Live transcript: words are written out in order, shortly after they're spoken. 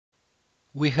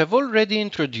We have already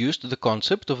introduced the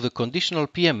concept of the conditional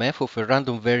PMF of a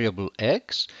random variable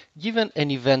x given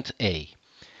an event A.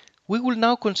 We will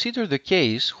now consider the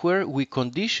case where we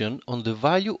condition on the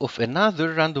value of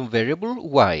another random variable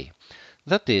y.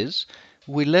 That is,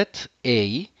 we let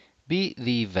A be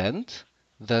the event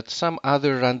that some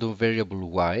other random variable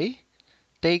y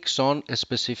takes on a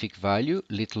specific value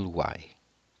little y.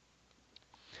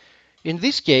 In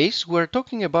this case, we're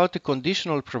talking about a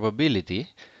conditional probability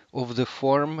of the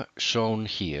form shown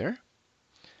here.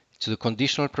 It's the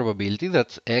conditional probability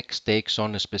that x takes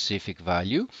on a specific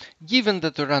value, given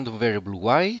that the random variable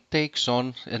y takes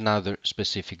on another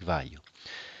specific value.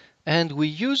 And we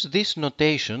use this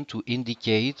notation to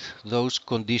indicate those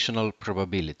conditional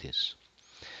probabilities.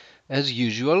 As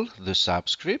usual, the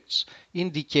subscripts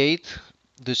indicate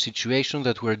the situation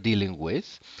that we're dealing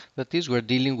with. That is, we're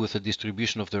dealing with a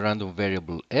distribution of the random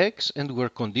variable x, and we're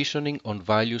conditioning on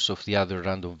values of the other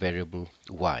random variable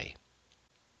y.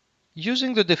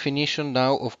 Using the definition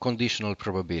now of conditional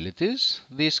probabilities,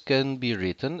 this can be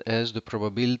written as the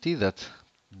probability that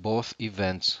both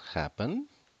events happen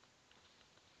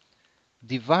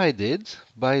divided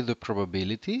by the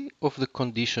probability of the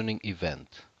conditioning event.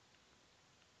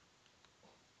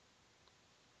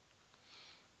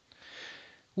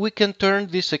 We can turn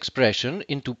this expression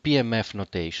into PMF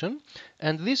notation,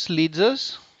 and this leads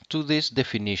us to this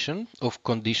definition of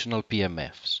conditional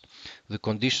PMFs. The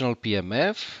conditional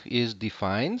PMF is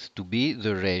defined to be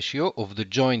the ratio of the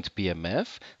joint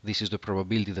PMF, this is the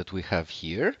probability that we have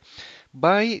here,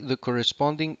 by the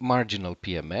corresponding marginal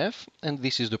PMF, and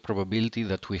this is the probability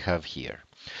that we have here.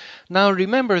 Now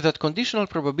remember that conditional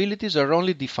probabilities are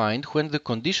only defined when the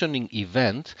conditioning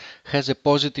event has a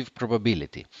positive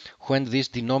probability, when this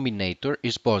denominator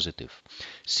is positive.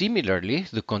 Similarly,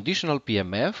 the conditional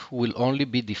PMF will only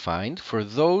be defined for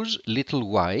those little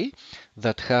y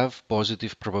that have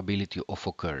positive probability of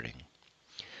occurring.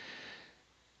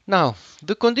 Now,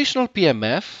 the conditional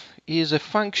PMF is a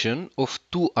function of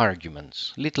two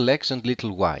arguments, little x and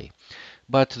little y.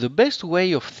 But the best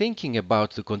way of thinking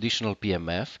about the conditional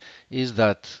PMF is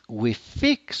that we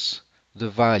fix the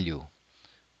value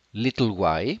little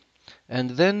y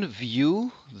and then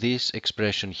view this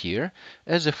expression here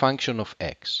as a function of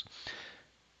x.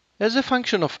 As a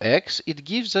function of x, it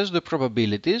gives us the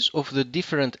probabilities of the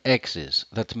different x's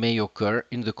that may occur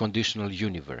in the conditional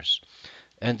universe.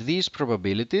 And these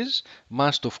probabilities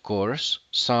must, of course,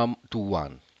 sum to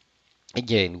 1.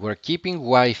 Again, we're keeping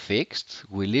y fixed.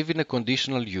 We live in a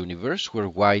conditional universe where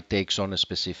y takes on a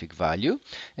specific value.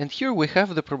 And here we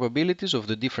have the probabilities of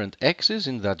the different x's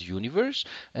in that universe,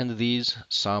 and these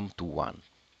sum to 1.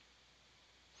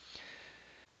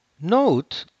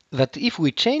 Note that if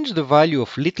we change the value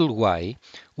of little y,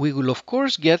 we will of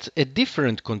course get a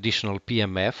different conditional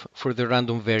PMF for the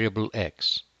random variable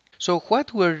x. So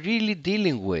what we're really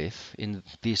dealing with in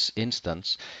this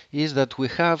instance is that we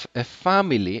have a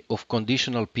family of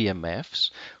conditional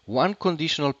PMFs, one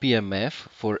conditional PMF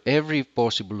for every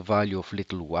possible value of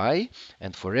little y,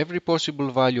 and for every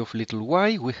possible value of little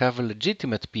y, we have a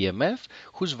legitimate PMF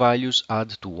whose values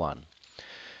add to 1.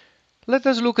 Let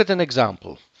us look at an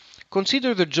example.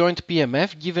 Consider the joint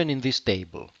PMF given in this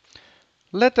table.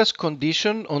 Let us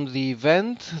condition on the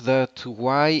event that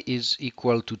y is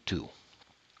equal to 2.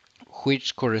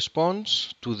 Which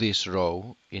corresponds to this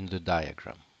row in the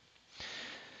diagram.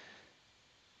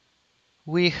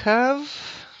 We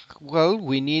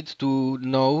need to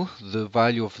know the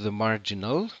value of the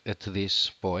marginal at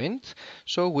this point.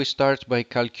 So we start by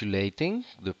calculating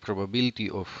the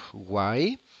probability of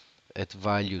y at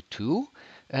value 2.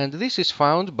 And this is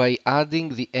found by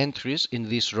adding the entries in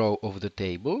this row of the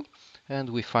table. And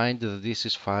we find that this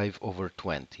is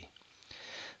 5/20.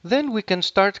 Then we can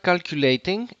start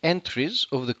calculating entries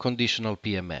of the conditional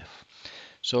PMF.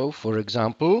 So, for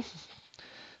example,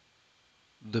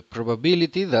 the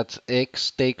probability that x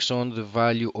takes on the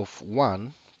value of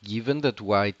 1, given that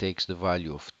y takes the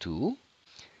value of 2,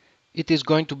 it is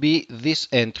going to be this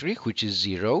entry, which is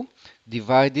 0,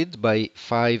 divided by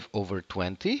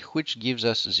 5/20, which gives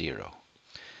us 0.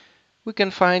 We can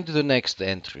find the next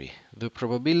entry, the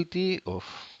probability of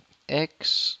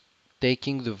x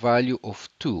taking the value of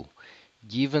 2,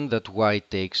 given that y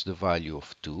takes the value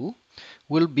of 2,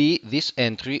 will be this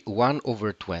entry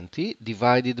 1/20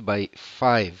 divided by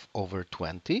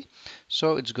 5/20,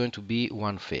 so it's going to be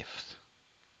 1/5.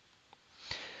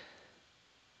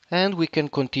 And we can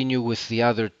continue with the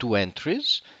other two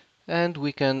entries, and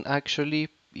we can actually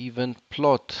even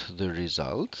plot the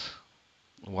result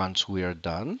once we are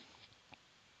done.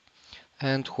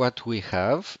 And what we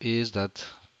have is that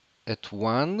at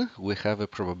 1 we have a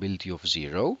probability of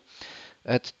 0.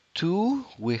 At 2,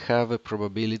 we have a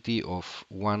probability of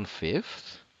 1/5.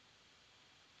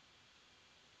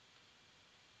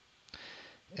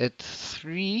 At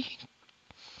 3,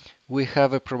 we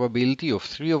have a probability of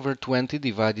 3/20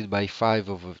 divided by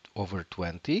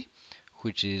 5/20,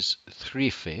 which is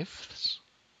 3/5.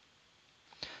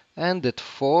 And at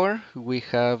 4, we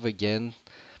have again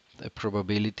a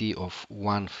probability of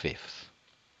 1/5.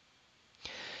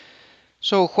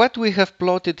 So what we have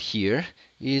plotted here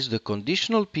is the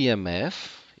conditional PMF.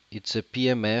 It's a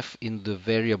PMF in the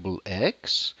variable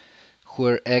x,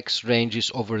 where x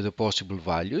ranges over the possible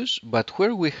values, but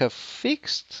where we have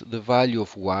fixed the value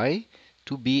of y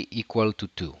to be equal to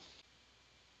 2.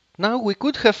 Now we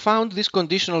could have found this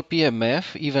conditional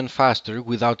PMF even faster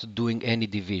without doing any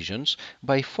divisions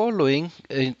by following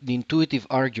an intuitive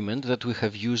argument that we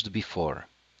have used before.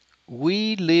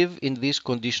 We live in this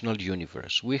conditional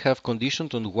universe. We have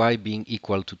conditioned on y being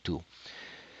equal to 2.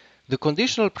 The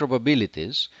conditional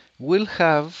probabilities will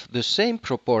have the same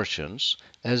proportions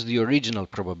as the original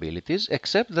probabilities,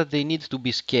 except that they need to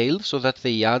be scaled so that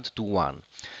they add to 1.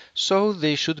 So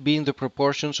they should be in the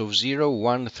proportions of 0,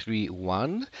 1, 3,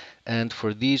 1. And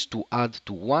for these to add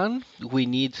to 1, we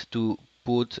need to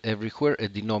put everywhere a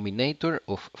denominator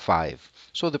of 5.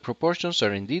 So the proportions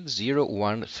are indeed 0,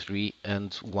 1, 3,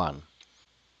 and 1.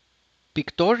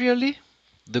 Pictorially,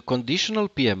 the conditional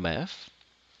PMF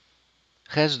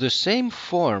has the same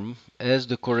form as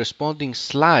the corresponding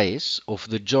slice of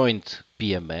the joint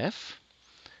PMF,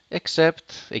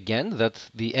 except, again, that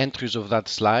the entries of that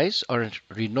slice are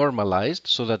renormalized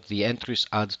so that the entries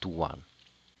add to 1.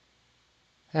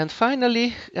 And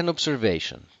finally, an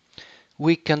observation.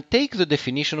 We can take the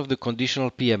definition of the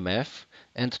conditional PMF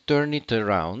and turn it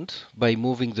around by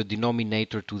moving the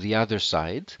denominator to the other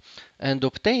side and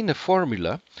obtain a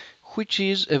formula which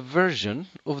is a version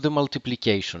of the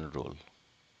multiplication rule.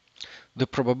 The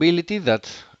probability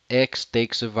that x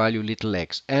takes a value little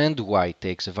x and y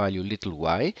takes a value little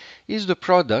y is the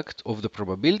product of the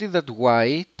probability that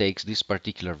y takes this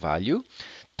particular value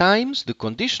times the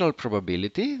conditional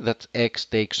probability that x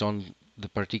takes on the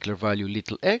particular value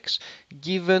little x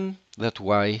given that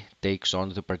y takes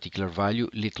on the particular value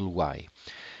little y.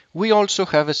 We also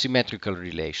have a symmetrical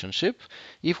relationship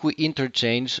if we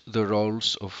interchange the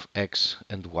roles of x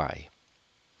and y.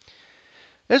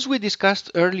 As we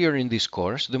discussed earlier in this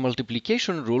course, the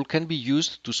multiplication rule can be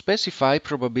used to specify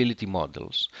probability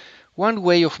models. One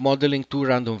way of modeling two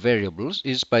random variables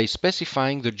is by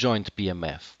specifying the joint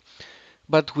PMF.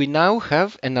 But we now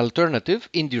have an alternative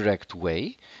indirect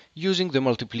way using the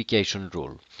multiplication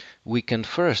rule. We can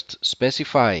first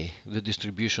specify the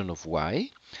distribution of y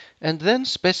and then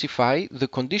specify the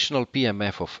conditional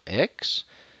PMF of x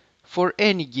for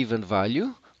any given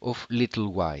value of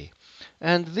little y.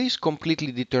 And this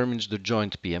completely determines the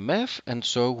joint PMF, and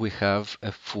so we have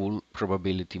a full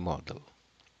probability model.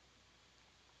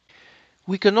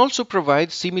 We can also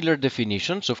provide similar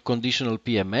definitions of conditional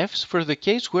PMFs for the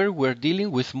case where we're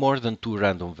dealing with more than two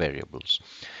random variables.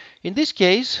 In this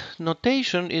case,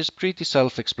 notation is pretty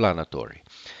self-explanatory.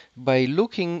 By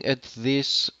looking at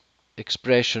this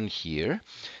expression here,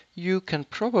 you can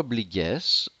probably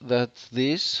guess that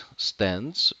this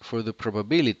stands for the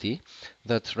probability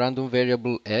that random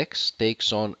variable x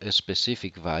takes on a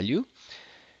specific value,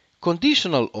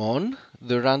 conditional on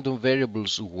the random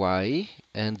variables y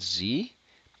and z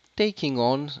taking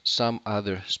on some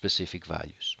other specific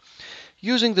values.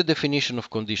 Using the definition of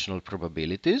conditional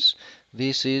probabilities,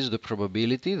 this is the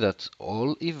probability that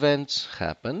all events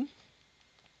happen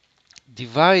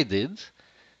divided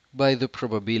by the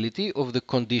probability of the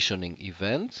conditioning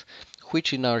event,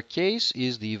 which in our case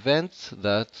is the event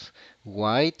that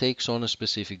y takes on a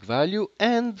specific value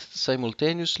and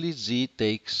simultaneously z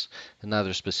takes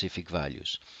another specific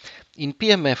values. In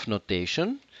PMF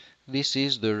notation, this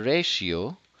is the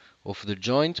ratio of the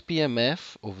joint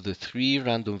PMF of the three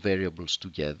random variables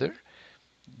together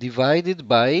divided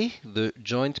by the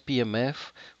joint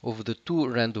PMF of the two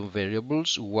random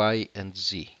variables y and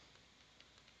z.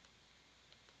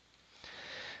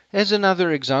 As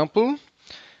another example,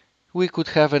 we could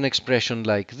have an expression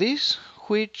like this,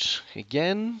 which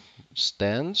again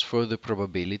stands for the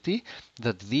probability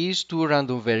that these two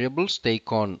random variables take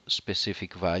on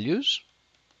specific values,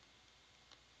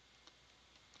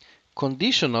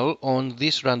 conditional on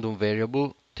this random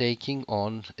variable taking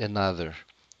on another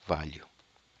value.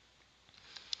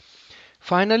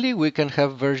 Finally, we can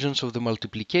have versions of the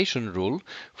multiplication rule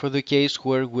for the case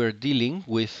where we're dealing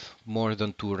with more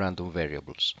than two random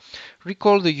variables.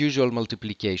 Recall the usual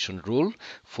multiplication rule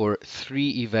for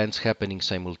three events happening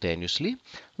simultaneously.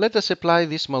 Let us apply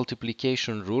this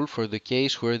multiplication rule for the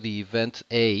case where the event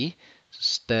A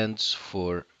stands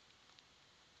for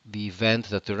the event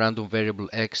that the random variable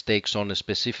x takes on a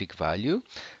specific value.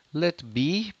 Let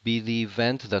B be the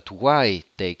event that y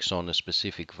takes on a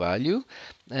specific value,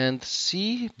 and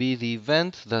C be the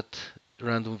event that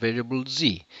random variable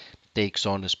z takes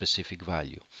on a specific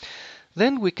value.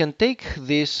 Then we can take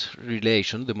this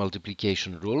relation, the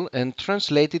multiplication rule, and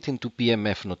translate it into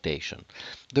PMF notation.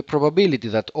 The probability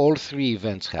that all three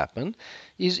events happen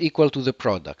is equal to the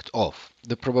product of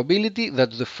the probability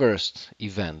that the first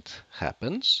event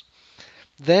happens.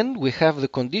 Then we have the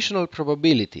conditional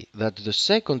probability that the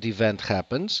second event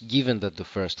happens, given that the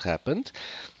first happened,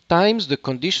 times the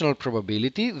conditional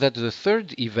probability that the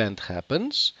third event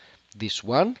happens, this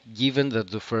one, given that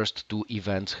the first two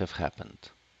events have happened.